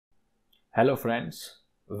Hello friends,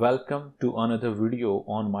 welcome to another video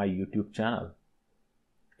on my YouTube channel.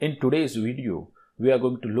 In today's video, we are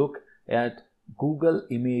going to look at Google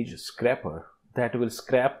Image Scraper that will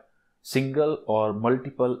scrap single or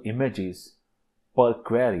multiple images per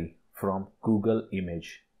query from Google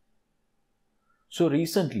Image. So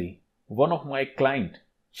recently, one of my clients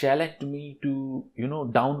challenged me to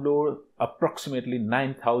download approximately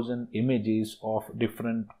 9,000 images of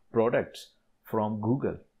different products from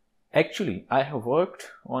Google. Actually, I have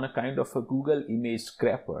worked on a kind of a Google Image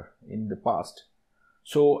Scraper in the past.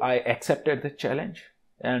 So I accepted the challenge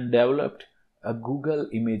and developed a Google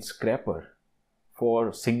Image Scraper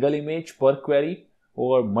for single image per query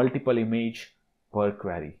or multiple image per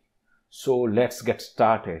query. So let's get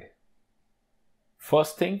started.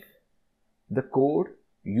 First thing, the code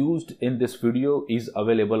used in this video is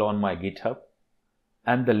available on my GitHub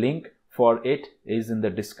and the link for it is in the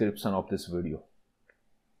description of this video.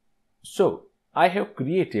 So I have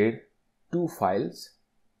created two files,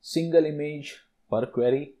 single image per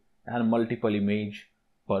query and multiple image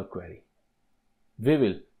per query. We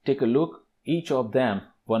will take a look each of them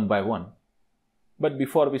one by one. But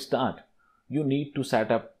before we start, you need to set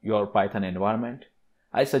up your Python environment.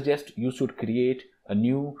 I suggest you should create a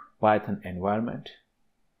new Python environment.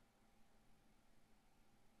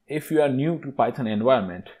 If you are new to Python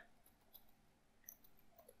environment,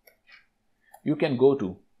 you can go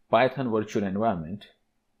to Python virtual environment,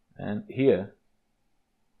 and here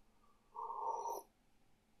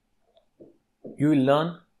you will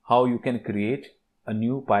learn how you can create a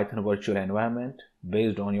new Python virtual environment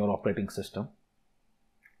based on your operating system.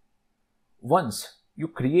 Once you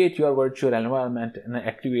create your virtual environment and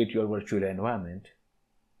activate your virtual environment,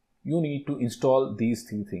 you need to install these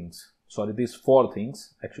four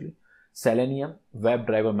things actually: Selenium,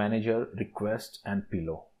 WebDriver Manager, Request, and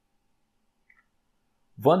Pillow.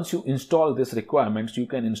 Once you install these requirements, you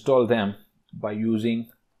can install them by using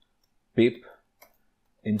pip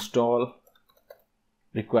install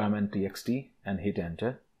requirement.txt and hit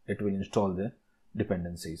enter. It will install the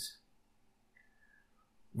dependencies.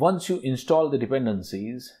 Once you install the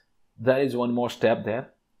dependencies, there is one more step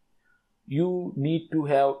there. You need to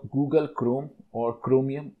have Google Chrome or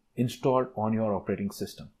Chromium installed on your operating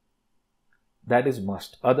system. That is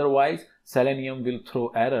must. Otherwise, Selenium will throw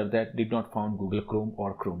error that did not found Google Chrome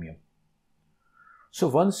or Chromium. So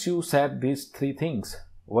once you set these three things,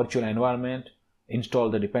 virtual environment,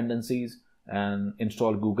 install the dependencies, and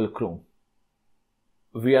install Google Chrome,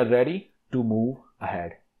 we are ready to move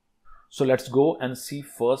ahead. So let's go and see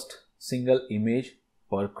first single image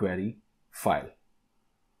per query file.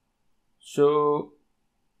 So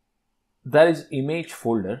there is image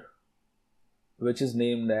folder which is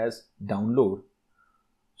named as download.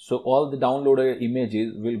 So all the downloaded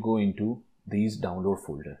images will go into these download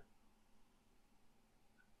folder.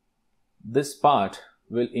 This part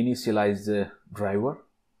will initialize the driver.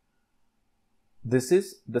 This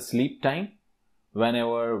is the sleep time.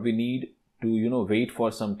 Whenever we need to wait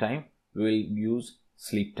for some time, we will use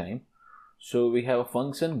sleep time. So we have a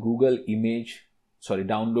function download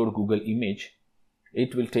Google image.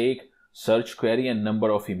 It will take search query and number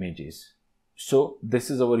of images. So this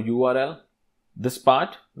is our URL. This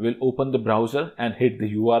part will open the browser and hit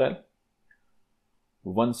the URL.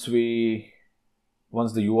 Once the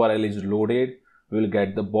URL is loaded, we will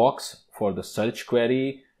get the box for the search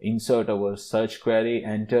query, insert our search query,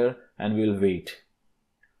 enter, and we will wait.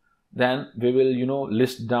 Then we will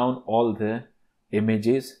list down all the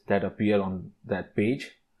images that appear on that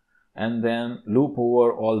page and then loop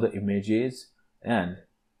over all the images. And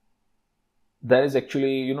there is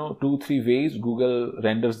actually 2-3 ways Google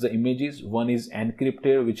renders the images. One is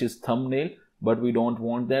encrypted, which is thumbnail, but we don't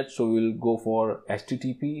want that, so we'll go for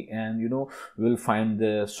HTTP and we'll find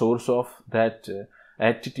the source of that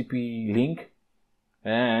HTTP link,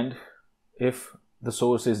 and if the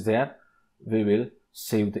source is there, we will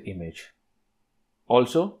save the image.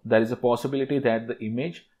 Also, there is a possibility that the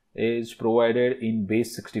image is provided in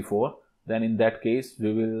base 64. Then in that case,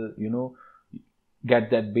 we will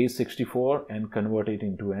get that base 64 and convert it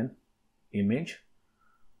into an image.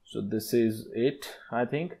 So this is it, I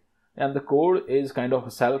think, and the code is kind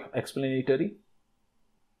of self-explanatory.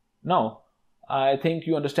 Now I think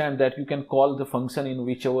you understand that you can call the function in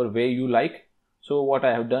whichever way you like. So what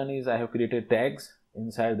I have done is I have created tags.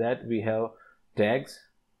 Inside that we have tags,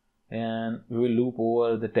 and we will loop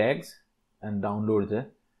over the tags and download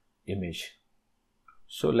the image.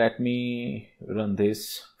 So let me run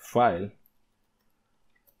this file.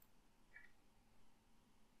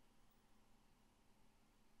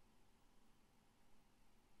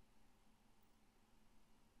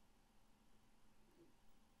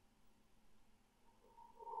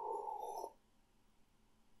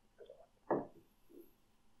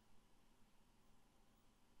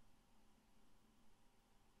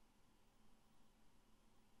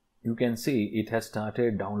 you can see it has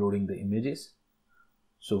started downloading the images.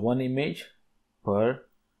 So one image per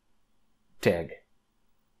tag,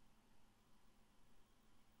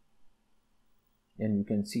 and you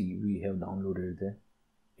can see we have downloaded the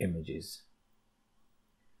images.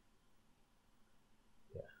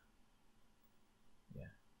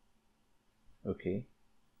 Okay.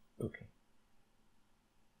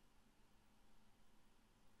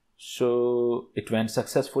 So it went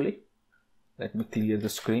successfully. Let me clear the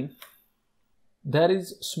screen. There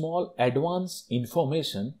is small advanced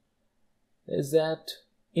information is that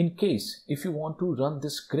in case if you want to run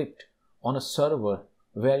this script on a server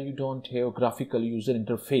where you don't have graphical user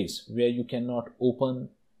interface, where you cannot open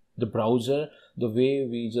the browser the way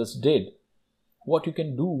we just did, what you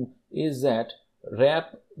can do is that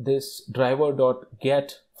wrap this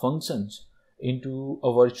driver.get functions into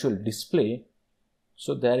a virtual display.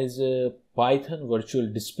 So there is a Python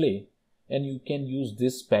virtual display, and you can use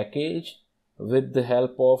this package with the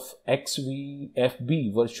help of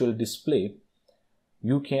xvfb virtual display.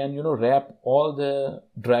 You can wrap all the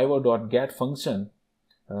driver.get function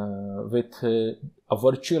with a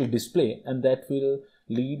virtual display, and that will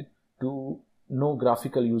lead to no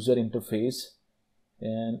graphical user interface,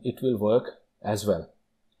 and it will work as well.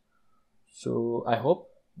 So I hope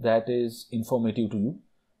that is informative to you.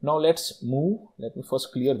 Now let's move. Let me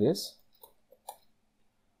first clear this.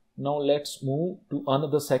 Now let's move to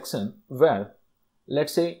another section where,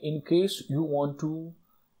 let's say, in case you want to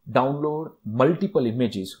download multiple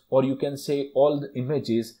images, or you can say all the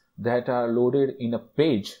images that are loaded in a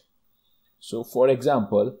page. So for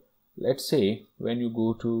example, let's say when you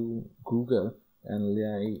go to Google and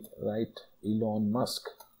write Elon Musk,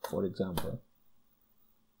 for example.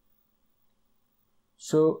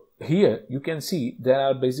 So here you can see there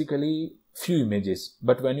are basically few images,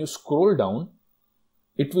 but when you scroll down,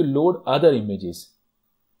 it will load other images.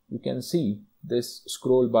 You can see this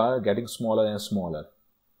scroll bar getting smaller and smaller.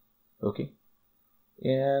 Okay.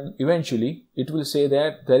 And eventually it will say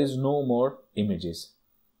that there is no more images.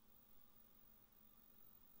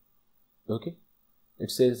 Okay. It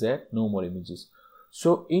says that no more images.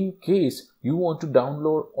 So in case you want to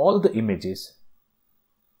download all the images,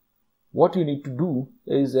 what you need to do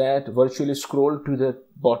is that virtually scroll to the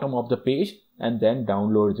bottom of the page and then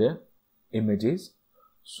download the images.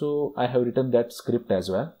 So I have written that script as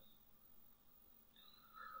well.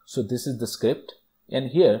 So this is the script, and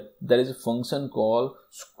here there is a function called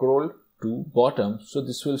scroll to bottom. So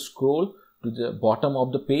this will scroll to the bottom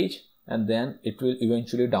of the page, and then it will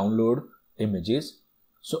eventually download images.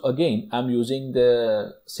 So again, I'm using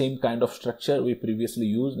the same kind of structure we previously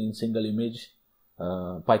used in single image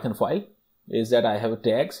Python file, is that I have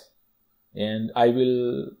tags, and I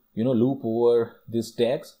will loop over these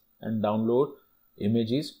tags and download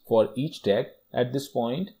images for each tag. At this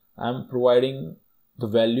point I'm providing the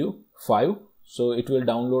value 5, so it will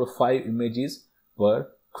download 5 images per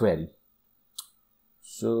query.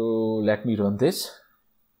 So let me run this.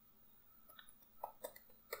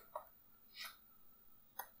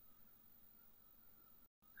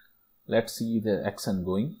 Let's see the action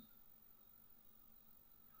going.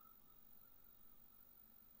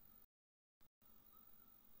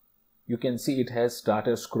 You can see it has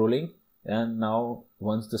started scrolling, and now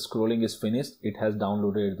once the scrolling is finished, it has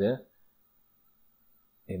downloaded the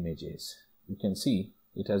images. You can see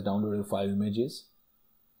it has downloaded 5 images.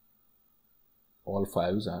 All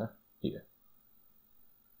 5s are here.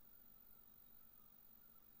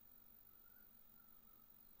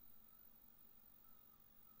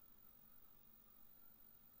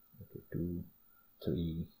 Okay, 2,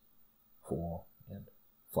 3, 4, and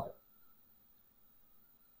 5.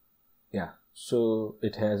 Yeah, so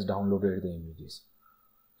it has downloaded the images.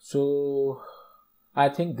 So I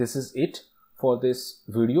think this is it for this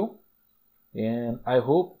video, and I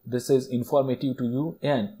hope this is informative to you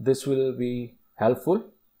and this will be helpful.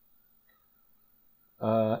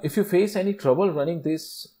 If you face any trouble running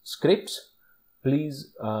these scripts,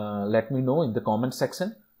 please let me know in the comment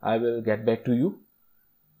section. I will get back to you.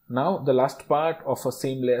 Now the last part of a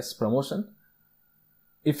seamless promotion.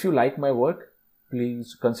 If you like my work,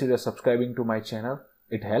 please consider subscribing to my channel.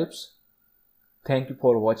 It helps. Thank you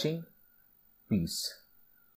for watching. Peace.